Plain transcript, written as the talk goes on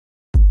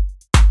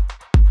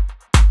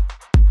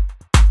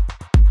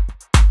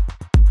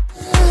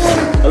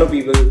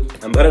people,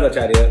 I'm Bharat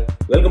Acharya.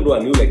 Welcome to our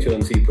new lecture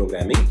on C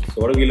programming.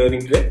 So what are we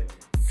learning today?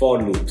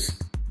 For loops.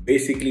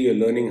 Basically, you're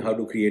learning how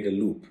to create a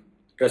loop.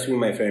 Trust me,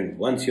 my friend,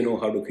 once you know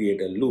how to create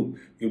a loop,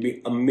 you'll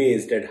be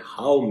amazed at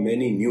how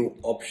many new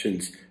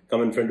options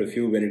come in front of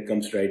you when it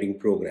comes to writing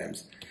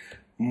programs.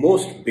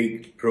 Most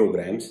big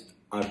programs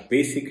are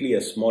basically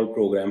a small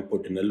program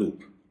put in a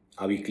loop.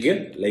 Are we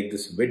clear? Like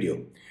this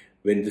video.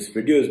 When this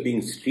video is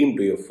being streamed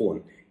to your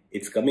phone,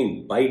 it's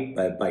coming byte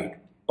by byte,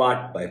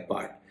 part by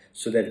part.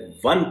 So that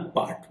one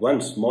part,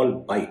 one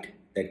small byte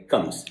that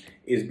comes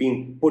is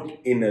being put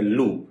in a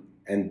loop,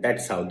 and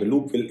that's how the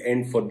loop will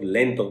end for the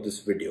length of this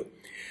video.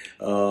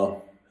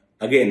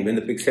 Again, when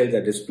the pixels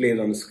are displayed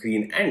on the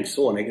screen and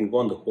so on, I can go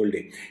on the whole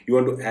day. You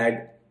want to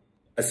add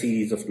a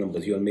series of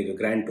numbers, you want to make a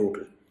grand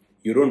total.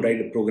 You don't write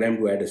a program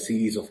to add a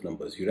series of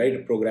numbers. You write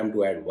a program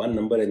to add one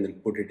number and then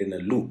put it in a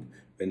loop.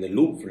 When the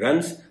loop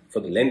runs for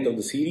the length of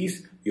the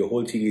series, your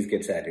whole series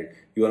gets added.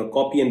 You want to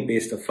copy and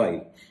paste a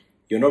file.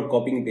 You're not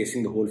copying and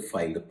pasting the whole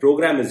file. The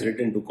program is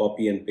written to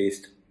copy and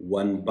paste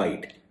one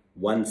byte,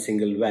 one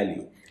single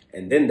value.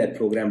 And then that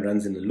program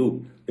runs in a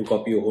loop to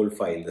copy your whole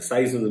file. The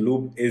size of the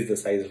loop is the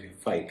size of your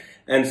file,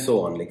 and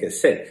so on. Like I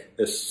said,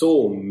 there's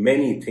so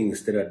many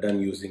things that are done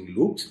using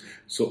loops.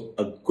 So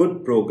a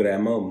good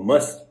programmer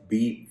must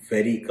be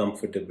very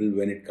comfortable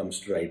when it comes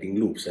to writing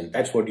loops, and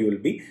that's what you will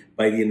be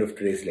by the end of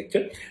today's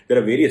lecture. There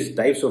are various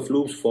types of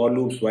loops: for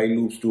loops, while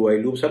loops, do while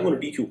loops. I'm going to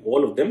teach you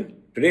all of them.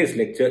 Today's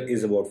lecture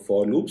is about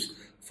for loops.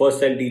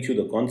 First, I'll teach you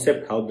the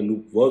concept, how the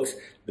loop works,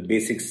 the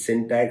basic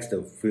syntax,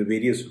 the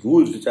various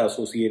rules which are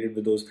associated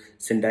with those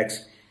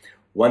syntax.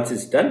 Once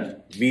it's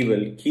done, we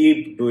will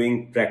keep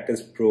doing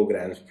practice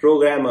programs,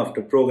 program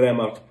after program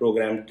after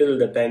program, till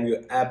the time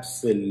you're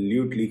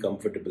absolutely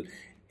comfortable.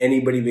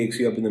 Anybody wakes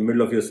you up in the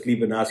middle of your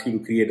sleep and asks you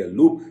to create a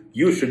loop,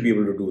 you should be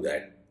able to do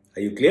that.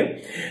 Are you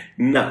clear?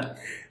 Now,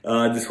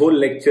 this whole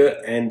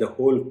lecture and the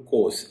whole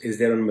course is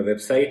there on my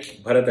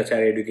website,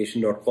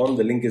 𝗕𝗵𝗿𝗁education.com.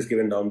 The link is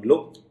given down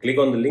below. Click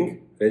on the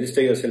link,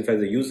 register yourself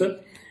as a user.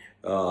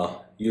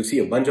 You'll see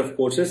a bunch of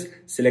courses.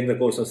 Select the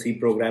course of C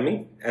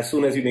programming. As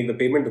soon as you make the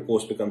payment, the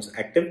course becomes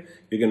active.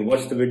 You can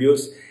watch the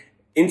videos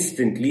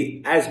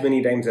instantly as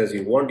many times as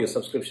you want. Your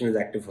subscription is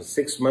active for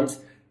 6 months.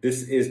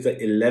 This is the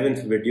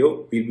 11th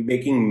video. We'll be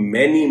making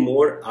many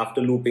more after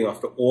looping,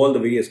 after all the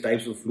various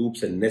types of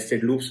loops and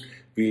nested loops.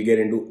 We'll get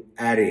into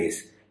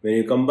arrays. When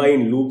you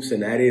combine loops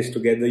and arrays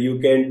together, you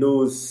can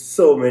do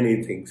so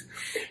many things.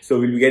 So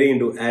we'll be getting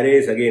into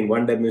arrays, again,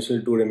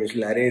 one-dimensional,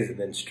 two-dimensional arrays, and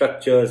then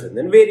structures, and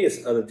then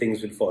various other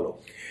things will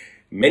follow.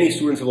 Many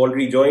students have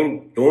already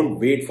joined. Don't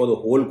wait for the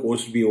whole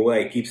course to be over.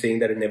 I keep saying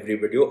that in every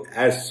video.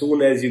 As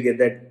soon as you get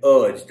that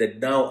urge that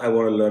now I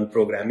want to learn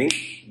programming,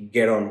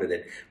 get on with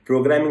it.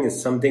 Programming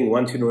is something,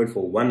 once you know it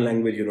for one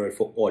language, you know it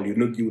for all. You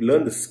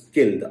learn the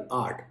skill, the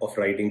art of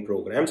writing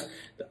programs,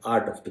 the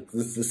art of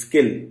the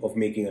skill of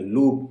making a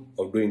loop,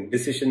 of doing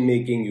decision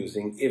making,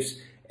 using ifs,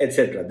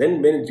 etc.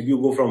 Then when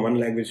you go from one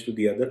language to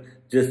the other,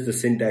 just the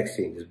syntax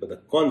changes, but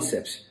the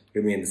concepts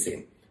remain the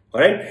same.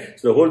 Alright,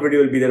 so the whole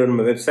video will be there on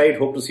my website.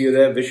 Hope to see you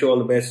there. Wish you all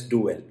the best. Do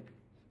well.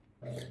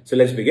 So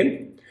let's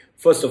begin.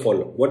 First of all,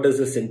 what does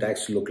the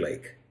syntax look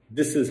like?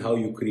 This is how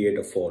you create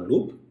a for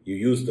loop. You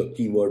use the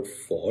keyword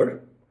for.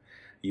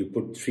 You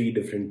put 3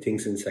 different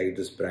things inside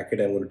this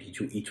bracket. I'm going to teach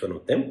you each one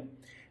of them.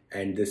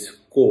 And this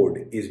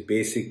code is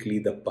basically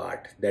the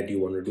part that you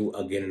want to do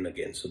again and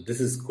again. So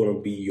this is going to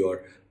be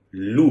your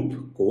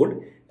loop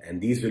code.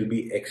 And these will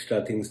be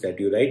extra things that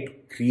you write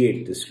to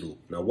create this loop.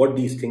 Now, what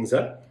these things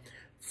are?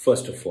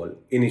 First of all,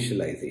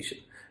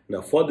 initialization.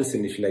 Now, for this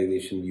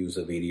initialization, we use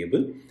a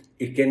variable.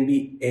 It can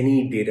be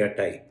any data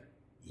type.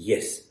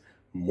 Yes,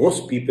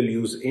 most people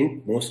use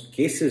int. Most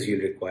cases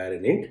you'll require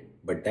an int,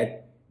 but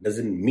that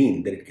doesn't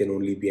mean that it can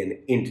only be an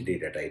int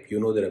data type. You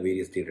know there are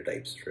various data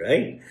types,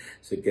 right?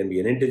 So it can be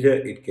an integer,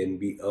 it can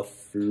be a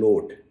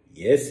float.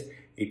 Yes,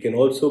 it can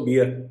also be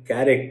a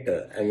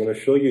character. I'm going to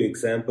show you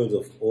examples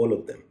of all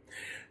of them.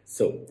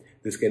 So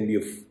this can be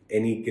of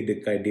any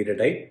data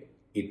type.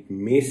 It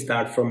may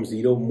start from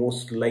 0.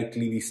 Most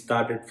likely we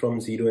started from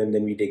 0 and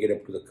then we take it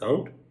up to the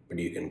count, but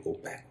you can go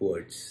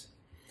backwards.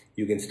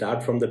 You can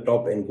start from the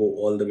top and go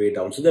all the way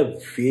down. So there are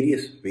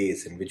various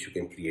ways in which you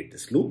can create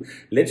this loop.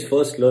 Let's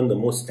first learn the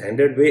most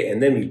standard way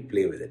and then we'll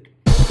play with it.